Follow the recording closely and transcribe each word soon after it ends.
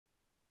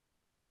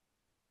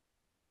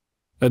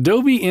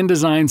Adobe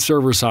InDesign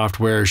Server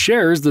software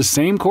shares the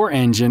same core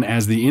engine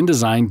as the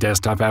InDesign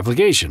desktop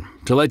application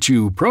to let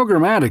you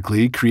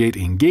programmatically create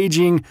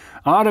engaging,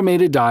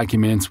 automated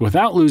documents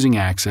without losing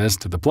access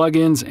to the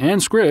plugins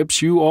and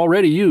scripts you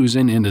already use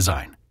in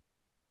InDesign.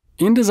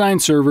 InDesign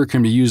Server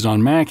can be used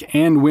on Mac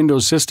and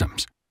Windows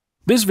systems.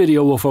 This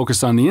video will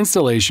focus on the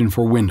installation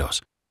for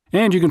Windows,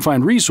 and you can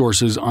find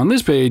resources on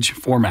this page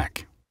for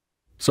Mac.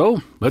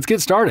 So, let's get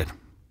started.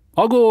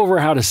 I'll go over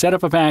how to set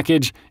up a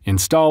package,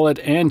 install it,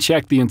 and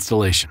check the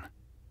installation.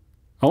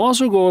 I'll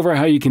also go over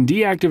how you can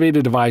deactivate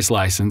a device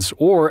license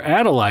or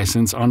add a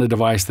license on a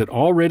device that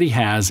already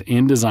has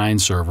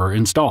InDesign Server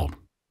installed.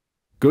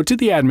 Go to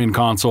the admin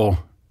console,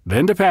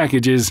 then to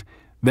Packages,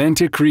 then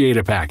to Create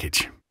a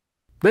Package.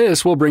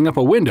 This will bring up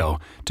a window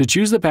to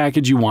choose the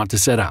package you want to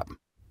set up.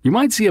 You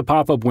might see a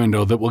pop-up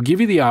window that will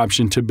give you the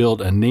option to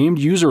build a named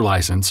user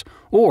license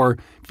or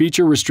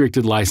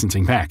feature-restricted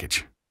licensing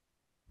package.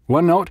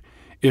 One note: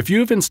 if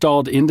you have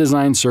installed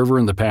InDesign Server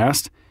in the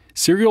past,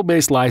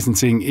 serial-based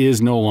licensing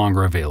is no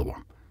longer available,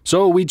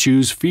 so we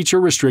choose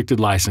Feature-Restricted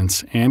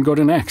License and go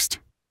to Next.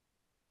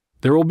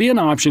 There will be an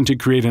option to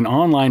create an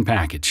online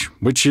package,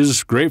 which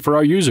is great for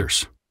our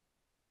users.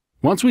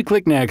 Once we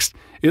click Next,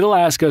 it'll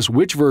ask us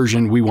which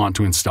version we want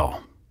to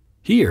install.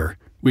 Here,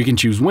 we can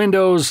choose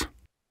Windows,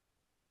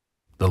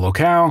 the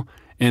locale,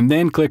 and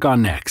then click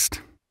on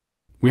Next.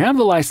 We have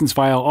the license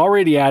file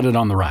already added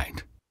on the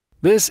right.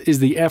 This is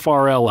the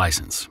FRL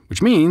license,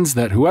 which means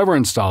that whoever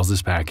installs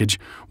this package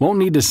won't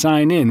need to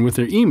sign in with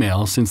their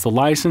email since the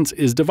license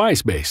is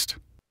device-based.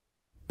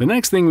 The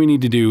next thing we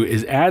need to do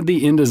is add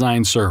the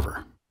InDesign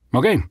Server.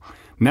 Okay,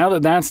 now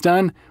that that's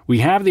done, we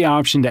have the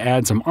option to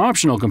add some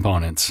optional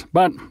components,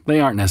 but they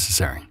aren't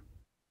necessary.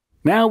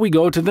 Now we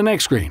go to the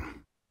next screen.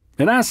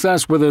 It asks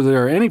us whether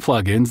there are any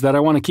plugins that I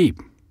want to keep.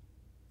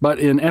 But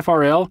in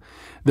FRL,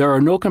 there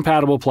are no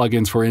compatible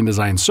plugins for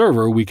InDesign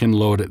Server we can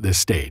load at this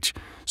stage,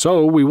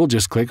 so we will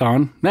just click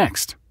on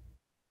Next.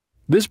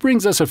 This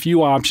brings us a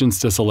few options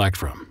to select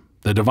from: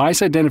 the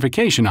device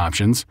identification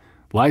options,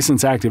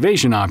 license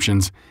activation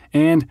options,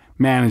 and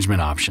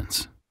management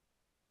options.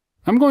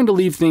 I'm going to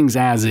leave things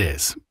as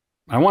is.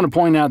 I want to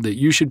point out that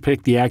you should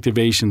pick the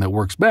activation that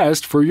works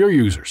best for your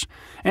users,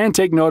 and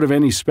take note of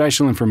any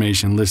special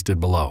information listed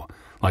below,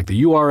 like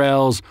the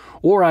URLs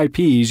or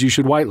IPs you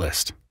should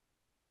whitelist.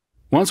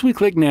 Once we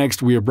click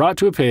Next, we are brought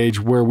to a page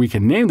where we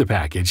can name the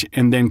package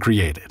and then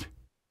create it.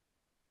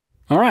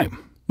 Alright,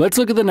 let's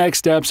look at the next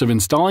steps of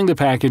installing the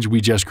package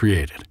we just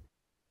created.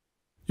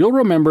 You'll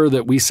remember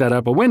that we set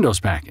up a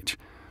Windows package,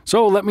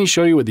 so let me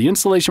show you what the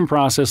installation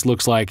process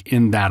looks like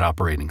in that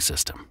operating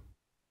system.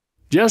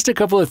 Just a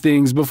couple of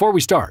things before we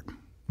start.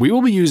 We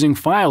will be using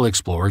File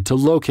Explorer to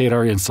locate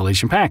our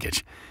installation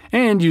package,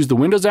 and use the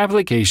Windows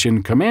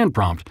application command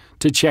prompt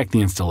to check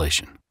the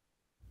installation.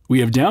 We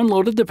have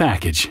downloaded the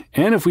package,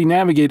 and if we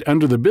navigate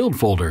under the Build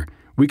folder,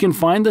 we can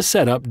find the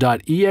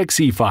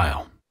setup.exe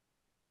file.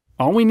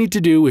 All we need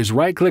to do is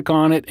right-click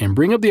on it and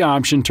bring up the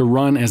option to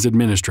run as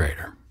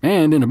administrator,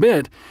 and in a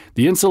bit,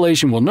 the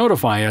installation will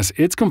notify us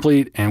it's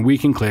complete and we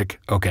can click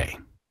OK.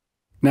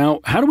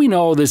 Now, how do we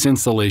know this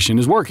installation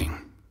is working?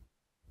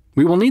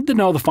 We will need to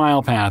know the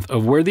file path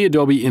of where the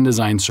Adobe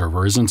InDesign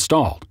Server is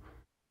installed.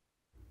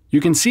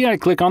 You can see I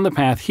click on the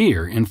path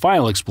here in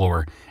File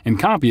Explorer and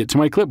copy it to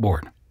my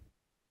clipboard.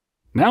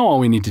 Now all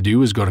we need to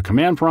do is go to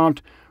Command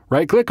Prompt,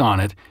 right-click on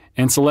it,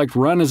 and select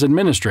Run as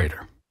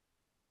Administrator.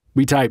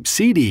 We type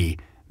CD,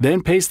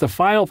 then paste the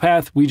file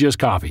path we just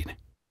copied.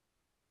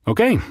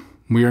 Okay,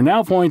 we are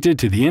now pointed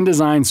to the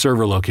InDesign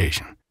Server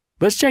location.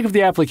 Let's check if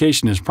the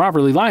application is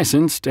properly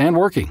licensed and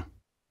working.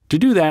 To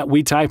do that,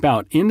 we type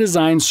out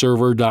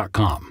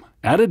InDesignServer.com,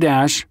 add a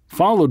dash,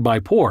 followed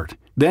by port,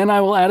 then I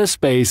will add a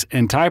space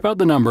and type out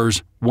the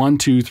numbers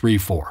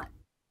 1234.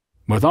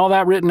 With all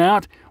that written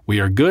out, we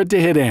are good to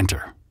hit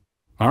Enter.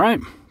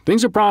 Alright,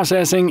 things are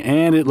processing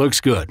and it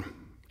looks good.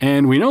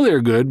 And we know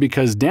they're good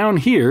because down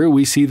here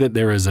we see that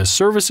there is a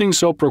servicing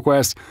SOAP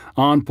request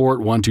on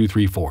port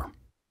 1234.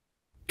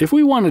 If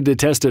we wanted to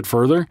test it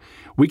further,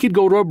 we could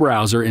go to a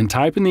browser and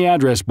type in the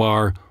address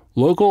bar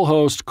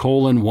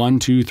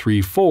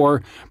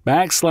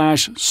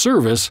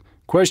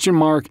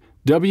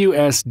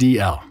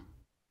localhost:1234/service?WSDL.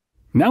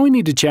 Now we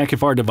need to check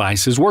if our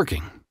device is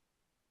working.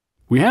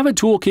 We have a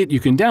toolkit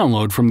you can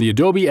download from the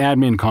Adobe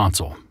admin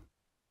console.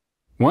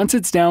 Once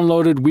it's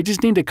downloaded, we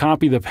just need to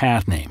copy the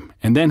path name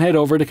and then head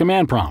over to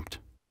Command Prompt.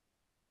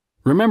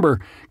 Remember,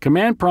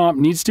 Command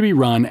Prompt needs to be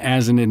run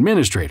as an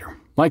administrator,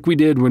 like we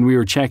did when we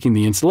were checking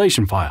the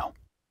installation file.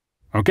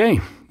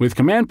 Okay, with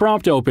Command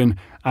Prompt open,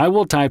 I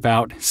will type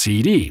out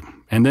CD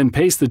and then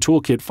paste the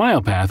toolkit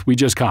file path we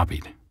just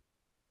copied.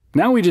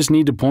 Now we just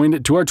need to point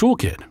it to our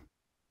toolkit.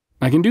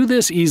 I can do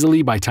this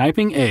easily by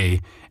typing A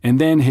and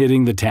then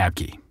hitting the Tab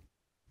key.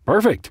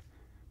 Perfect!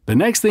 The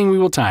next thing we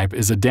will type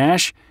is a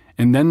dash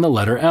and then the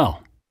letter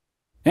L.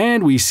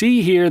 And we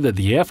see here that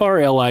the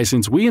FRL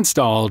license we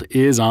installed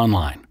is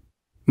online.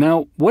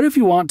 Now, what if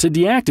you want to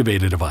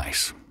deactivate a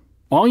device?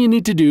 All you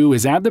need to do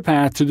is add the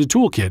path to the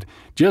toolkit,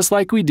 just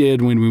like we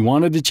did when we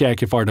wanted to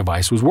check if our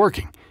device was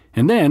working,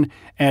 and then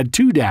add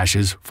 2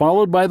 dashes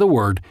followed by the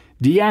word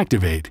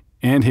deactivate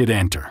and hit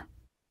enter.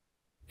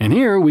 And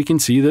here we can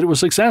see that it was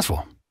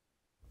successful.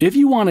 If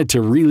you wanted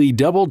to really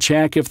double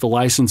check if the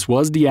license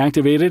was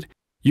deactivated,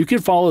 you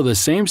could follow the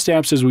same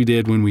steps as we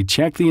did when we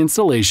checked the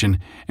installation,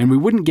 and we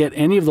wouldn't get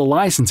any of the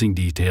licensing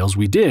details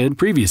we did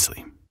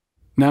previously.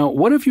 Now,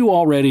 what if you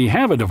already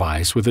have a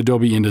device with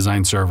Adobe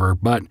InDesign Server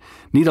but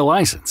need a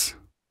license?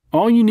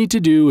 All you need to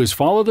do is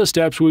follow the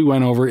steps we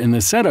went over in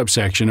the setup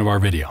section of our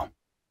video.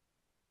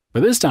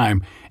 But this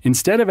time,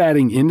 instead of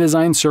adding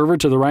InDesign Server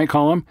to the right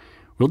column,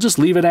 we'll just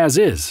leave it as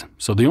is,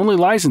 so the only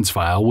license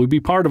file will be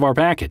part of our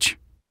package.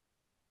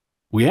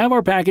 We have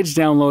our package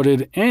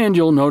downloaded, and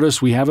you'll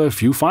notice we have a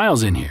few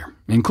files in here,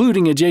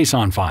 including a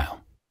JSON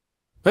file.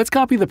 Let's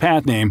copy the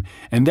path name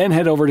and then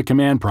head over to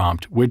Command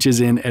Prompt, which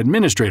is in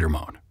Administrator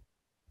mode.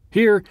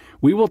 Here,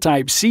 we will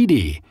type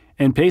CD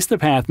and paste the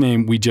path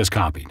name we just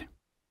copied.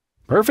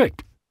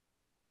 Perfect!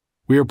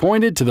 We are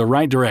pointed to the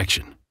right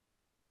direction.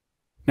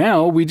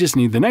 Now we just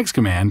need the next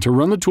command to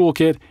run the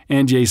toolkit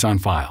and JSON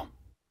file.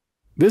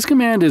 This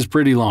command is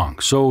pretty long,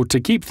 so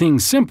to keep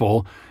things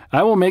simple,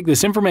 I will make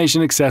this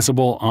information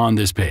accessible on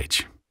this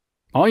page.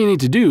 All you need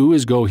to do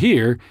is go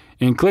here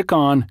and click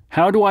on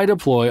How do I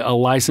deploy a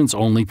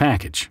license-only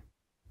package?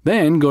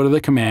 Then go to the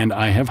command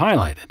I have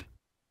highlighted.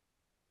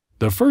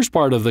 The first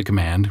part of the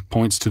command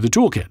points to the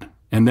toolkit,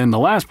 and then the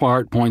last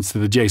part points to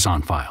the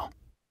JSON file.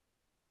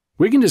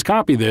 We can just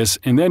copy this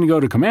and then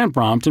go to Command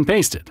Prompt and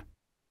paste it.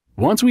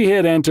 Once we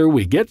hit Enter,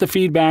 we get the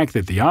feedback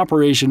that the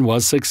operation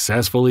was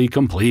successfully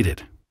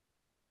completed.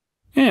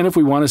 And if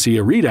we want to see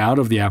a readout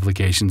of the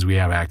applications we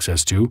have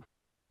access to,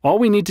 all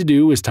we need to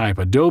do is type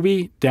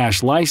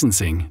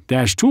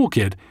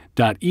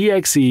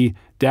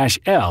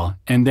adobe-licensing-toolkit.exe-l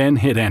and then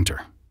hit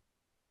Enter.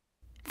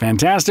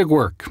 Fantastic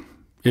work!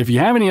 If you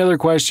have any other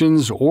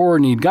questions or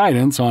need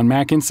guidance on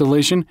Mac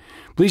installation,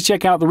 please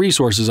check out the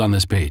resources on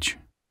this page.